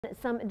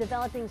Some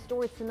developing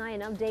stories tonight.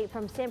 An update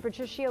from San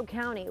Patricio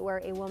County,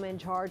 where a woman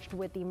charged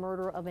with the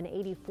murder of an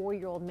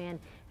 84-year-old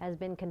man has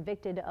been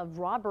convicted of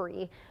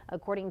robbery.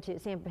 According to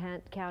San Patricio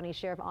County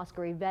Sheriff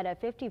Oscar Rivera,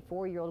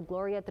 54-year-old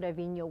Gloria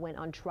Trevino went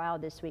on trial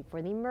this week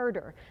for the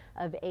murder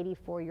of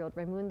 84-year-old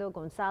Raimundo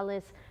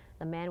Gonzalez.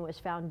 The man was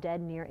found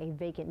dead near a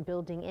vacant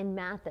building in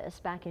Mathis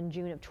back in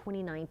June of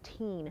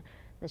 2019.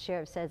 The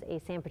sheriff says a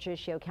San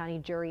Patricio County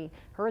jury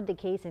heard the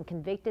case and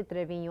convicted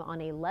Trevino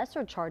on a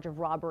lesser charge of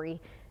robbery.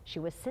 She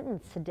was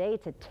sentenced today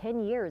to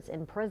 10 years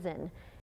in prison.